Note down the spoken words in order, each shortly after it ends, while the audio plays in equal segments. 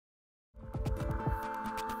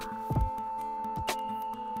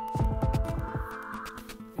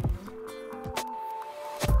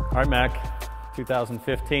All right, Mac,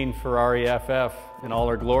 2015 Ferrari FF in all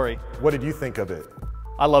her glory. What did you think of it?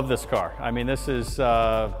 I love this car. I mean, this is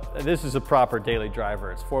a proper daily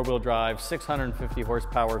driver. It's four-wheel drive, 650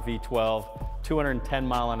 horsepower V12, 210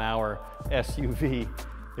 mile an hour SUV.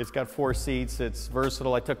 It's got 4 seats. It's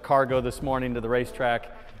versatile. I took cargo this morning to the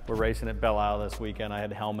racetrack. We're racing at Belle Isle this weekend. I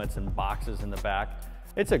had helmets and boxes in the back.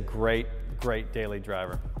 It's a great daily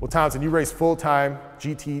driver. Well, Townsend, you race full-time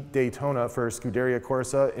GT Daytona for Scuderia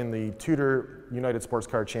Corsa in the Tudor United Sports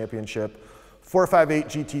Car Championship.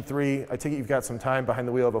 458 GT3. I take it you've got some time behind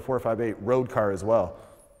the wheel of a 458 road car as well.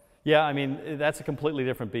 Yeah, I mean, that's a completely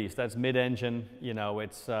different beast. That's mid-engine. You know,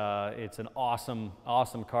 it's an awesome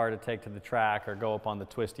car to take to the track or go up on the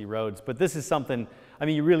twisty roads. But this is something, I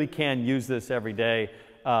mean, you really can use this every day.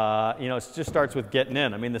 You know, it just starts with getting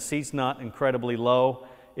in. I mean, the seat's not incredibly low.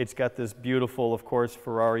 It's got this beautiful, of course,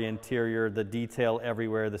 Ferrari interior, the detail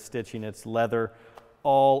everywhere, the stitching, it's leather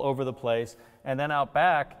all over the place. And then out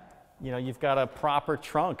back, you know, you've got a proper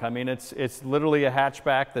trunk. I mean, it's literally a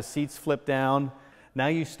hatchback. The seats flip down. Now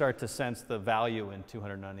you start to sense the value in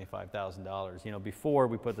 $295,000. You know, before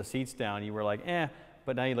we put the seats down, you were like, eh,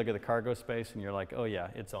 but now you look at the cargo space and you're like, oh yeah,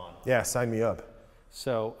 it's on. Yeah, sign me up.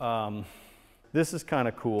 So this is kind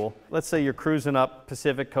of cool. Let's say you're cruising up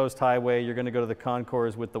Pacific Coast Highway, you're gonna go to the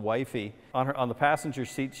concours with the wifey. On the passenger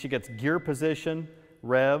seat, she gets gear position,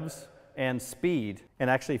 revs, and speed. And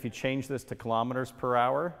actually, if you change this to kilometers per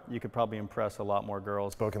hour, you could probably impress a lot more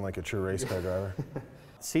girls. Spoken like a true race car driver.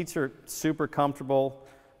 Seats are super comfortable,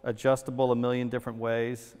 adjustable a million different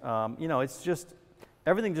ways. You know, it's just,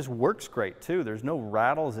 everything just works great too. There's no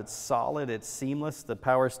rattles, it's solid, it's seamless. The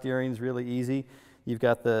power steering's really easy. You've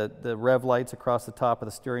got the rev lights across the top of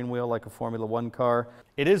the steering wheel like a Formula One car.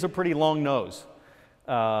 It is a pretty long nose,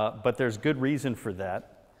 but there's good reason for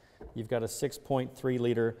that. You've got a 6.3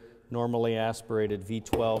 liter normally aspirated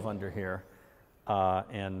V12 under here,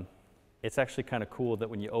 and it's actually kind of cool that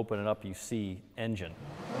when you open it up, you see engine.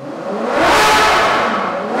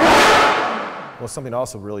 Well, something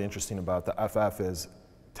also really interesting about the FF is,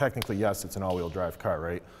 technically, yes, it's an all-wheel drive car,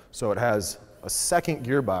 right? So it has a second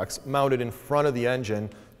gearbox mounted in front of the engine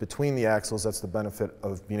between the axles. That's the benefit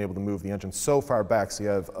of being able to move the engine so far back, so you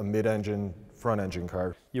have a mid-engine, front-engine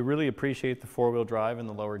car. You really appreciate the four-wheel drive in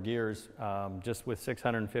the lower gears. Just with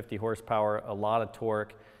 650 horsepower, a lot of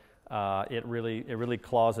torque. It really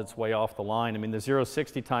claws its way off the line. I mean, the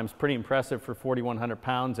 0-60 time's pretty impressive for 4,100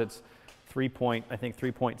 pounds. It's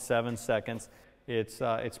 3.7 seconds.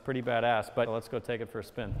 It's pretty badass, but let's go take it for a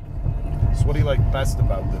spin. So what do you like best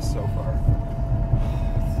about this so far?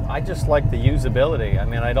 I just like the usability. I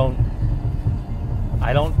mean, I don't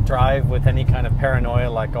drive with any kind of paranoia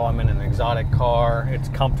like, oh, I'm in an exotic car. It's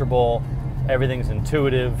comfortable, everything's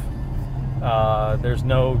intuitive. There's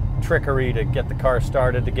no trickery to get the car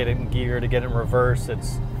started, to get it in gear, to get it in reverse.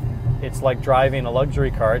 It's like driving a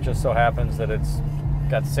luxury car. It just so happens that it's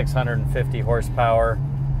got 650 horsepower,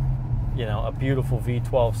 you know, a beautiful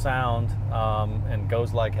V12 sound, and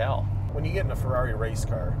goes like hell. When you get in a Ferrari race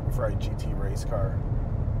car, a Ferrari GT race car,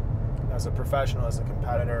 as a professional, as a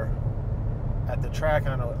competitor, at the track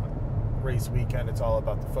on a race weekend, it's all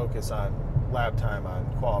about the focus on lap time, on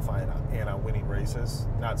qualifying, and on winning races.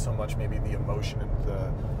 Not so much maybe the emotion and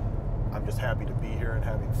the, I'm just happy to be here and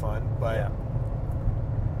having fun, but yeah.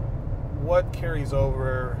 What carries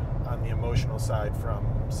over on the emotional side from,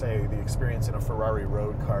 say, the experience in a Ferrari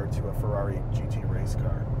road car to a Ferrari GT race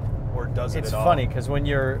car? Or does it at all? It's funny, because when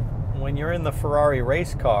you're in the Ferrari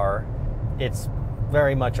race car, it's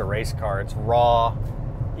very much a race car. It's raw.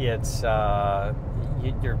 It's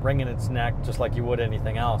you're wringing its neck just like you would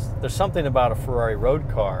anything else. There's something about a Ferrari road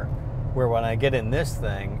car where when I get in this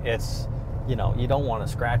thing, it's, you know, you don't want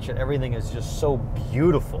to scratch it. Everything is just so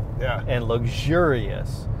beautiful and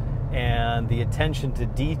luxurious, and the attention to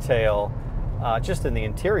detail just in the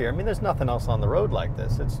interior. I mean, there's nothing else on the road like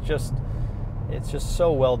this. It's just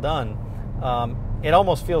so well done. It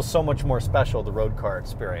almost feels so much more special, the road car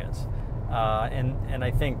experience. And I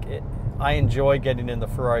think I enjoy getting in the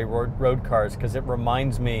Ferrari road cars because it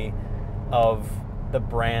reminds me of the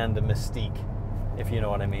brand, the mystique, if you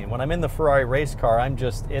know what I mean. When I'm in the Ferrari race car,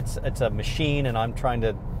 it's a machine, and I'm trying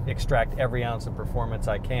to extract every ounce of performance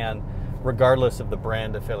I can, regardless of the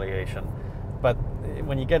brand affiliation. But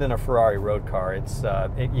when you get in a Ferrari road car,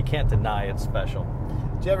 you can't deny it's special.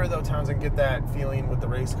 Do you ever, though, Townsend, get that feeling with the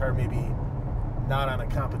race car, maybe not on a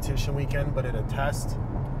competition weekend, but at a test?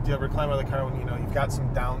 Do you ever climb out of the car when, you know, you've got some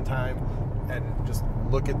downtime and just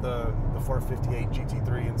look at the 458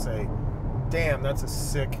 GT3 and say, damn, that's a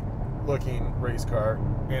sick looking race car,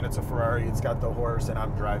 and it's a Ferrari. It's got the horse, and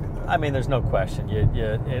I'm driving them. I mean, there's no question.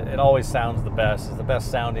 It always sounds the best. It's the best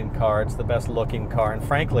sounding car. It's the best looking car. And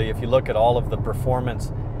frankly, if you look at all of the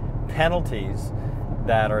performance penalties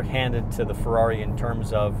that are handed to the Ferrari in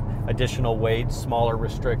terms of additional weight, smaller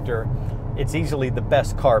restrictor, it's easily the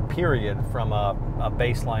best car, period, from a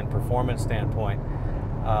baseline performance standpoint.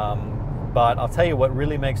 But I'll tell you what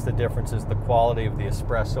really makes the difference is the quality of the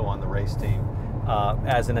espresso on the race team.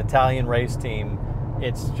 As an Italian race team,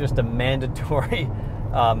 it's just a mandatory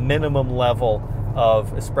minimum level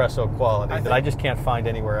of espresso quality that I just can't find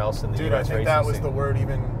anywhere else in the U.S. racing scene. I think that was the word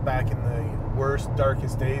even back in the worst,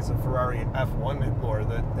 darkest days of Ferrari F1 lore,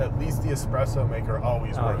 that at least the espresso maker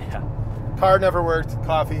always worked. Yeah. Car never worked,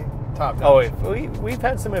 coffee, top notch. Oh, we've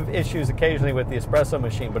had some issues occasionally with the espresso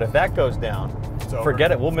machine, but if that goes down,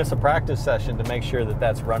 forget it. We'll miss a practice session to make sure that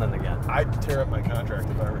that's running again. I'd tear up my contract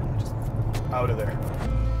if I were just out of there.